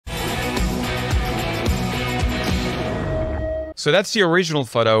So that's the original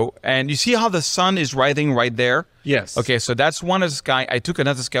photo. And you see how the sun is rising right there? Yes. Okay, so that's one of the sky. I took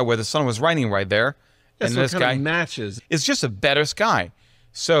another sky where the sun was rising right there. Yeah, and so this it kind guy of matches. It's just a better sky.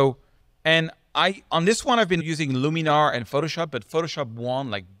 So, and on this one, I've been using Luminar and Photoshop, but Photoshop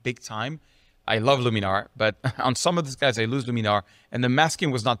won like big time. I love Luminar, but on some of these guys, I lose Luminar, and the masking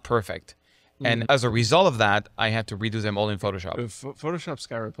was not perfect. And as a result of that, I had to redo them all in Photoshop. Photoshop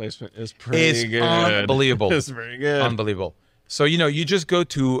sky replacement is pretty good. Unbelievable. It's very good. Unbelievable. So, you know, you just go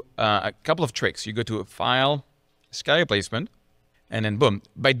to a couple of tricks. You go to File, Sky Replacement, and then boom.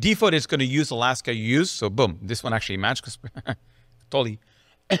 By default, it's going to use the last sky you use. So boom, this one actually matched because totally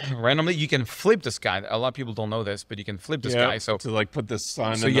randomly. You can flip the sky. A lot of people don't know this, but you can flip the sky. So to like put the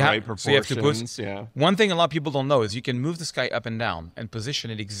sun in the right proportions. So you have to put, one thing a lot of people don't know is you can move the sky up and down and position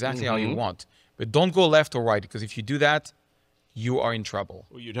it exactly how you want. But don't go left or right, because if you do that, you are in trouble.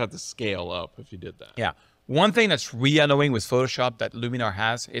 Well, you'd have to scale up if you did that. Yeah. One thing that's really annoying with Photoshop that Luminar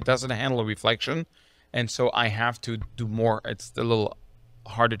has, it doesn't handle reflection. And so I have to do more. It's a little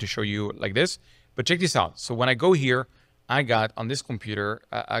harder to show you like this. But check this out. So when I go here, I got on this computer,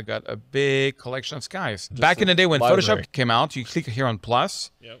 I got a big collection of skies. Back in the day when Photoshop came out, you click here on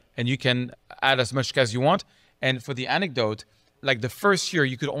plus, and you can add as much sky as you want. And for the anecdote, like the first year,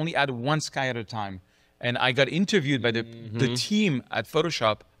 you could only add one sky at a time. And I got interviewed by the team at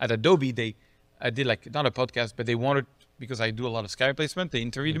Photoshop, at Adobe. I did like, not a podcast, but they wanted, because I do a lot of sky replacement, they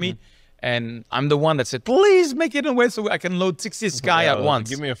interviewed me. And I'm the one that said, please make it in a way so I can load 60 sky at once.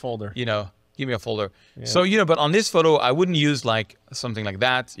 Give me a folder. You know, give me a folder. Yeah. So, you know, but on this photo, I wouldn't use like something like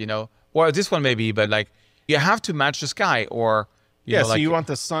that, you know, or this one maybe, but like you have to match the sky or, you know, so like, you want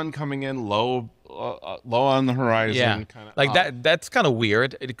the sun coming in low on the horizon. Kind of like that. That's kind of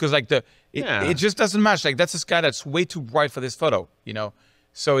weird because like it just doesn't match. Like that's a sky that's way too bright for this photo, you know?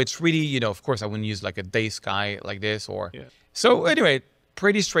 So it's really, you know, of course I wouldn't use like a day sky like this or, so anyway,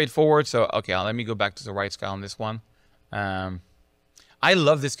 pretty straightforward. So, okay, let me go back to the right sky on this one. I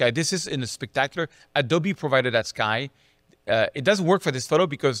love this sky. This is in a spectacular. Adobe provided that sky. It doesn't work for this photo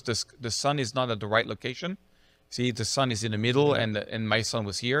because the sun is not at the right location. See, the sun is in the middle and my sun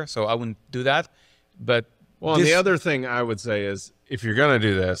was here. So I wouldn't do that. But well, and the other thing I would say is if you're going to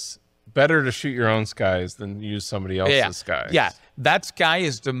do this, better to shoot your own skies than use somebody else's skies. Yeah, that sky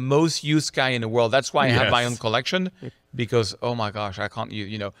is the most used sky in the world. That's why I have my own collection because, oh my gosh, I can't use,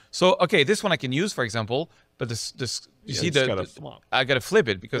 you know. So, okay, this one I can use, for example, but you see I got to flip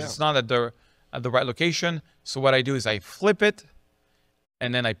it because it's not at the right location. So what I do is I flip it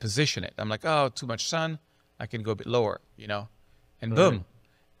and then I position it. I'm like, oh, too much sun. I can go a bit lower, you know, and boom.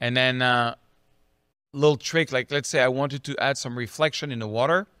 And then little trick, like let's say I wanted to add some reflection in the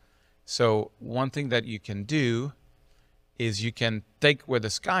water. So one thing that you can do is you can take where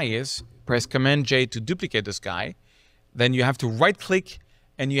the sky is, press Command J to duplicate the sky. Then you have to right click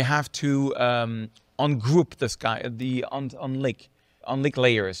and you have to ungroup the sky, unlink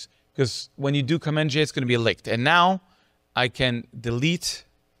layers. Because when you do Command J, it's going to be licked. And now I can delete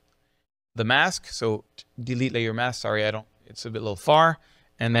the mask. So delete layer mask. Sorry, it's a bit little far.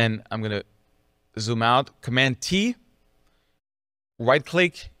 And then I'm going to zoom out. Command T, right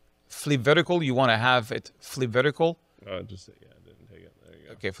click, flip vertical. You want to have it flip vertical. I didn't take it. There you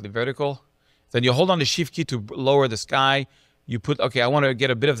go. Okay, flip vertical. Then you hold on the shift key to lower the sky. You put, okay, I want to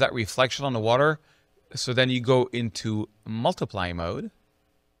get a bit of that reflection on the water. So then you go into multiply mode.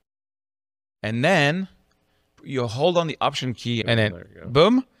 And then you hold on the option key and then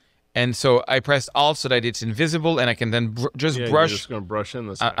boom. And so I pressed Alt so that it's invisible and I can then just brush. You're just going to brush in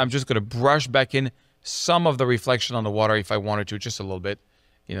the sky. I'm just going to brush back in some of the reflection on the water if I wanted to, just a little bit.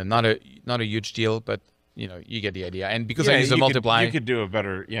 You know, not a huge deal, but you know, you get the idea. And because I use the multiply, you could do a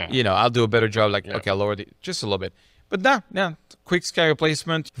better, you know, I'll do a better job. Like, okay, I'll lower it just a little bit. But now, quick sky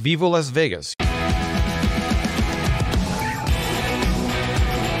replacement. Vivo Las Vegas.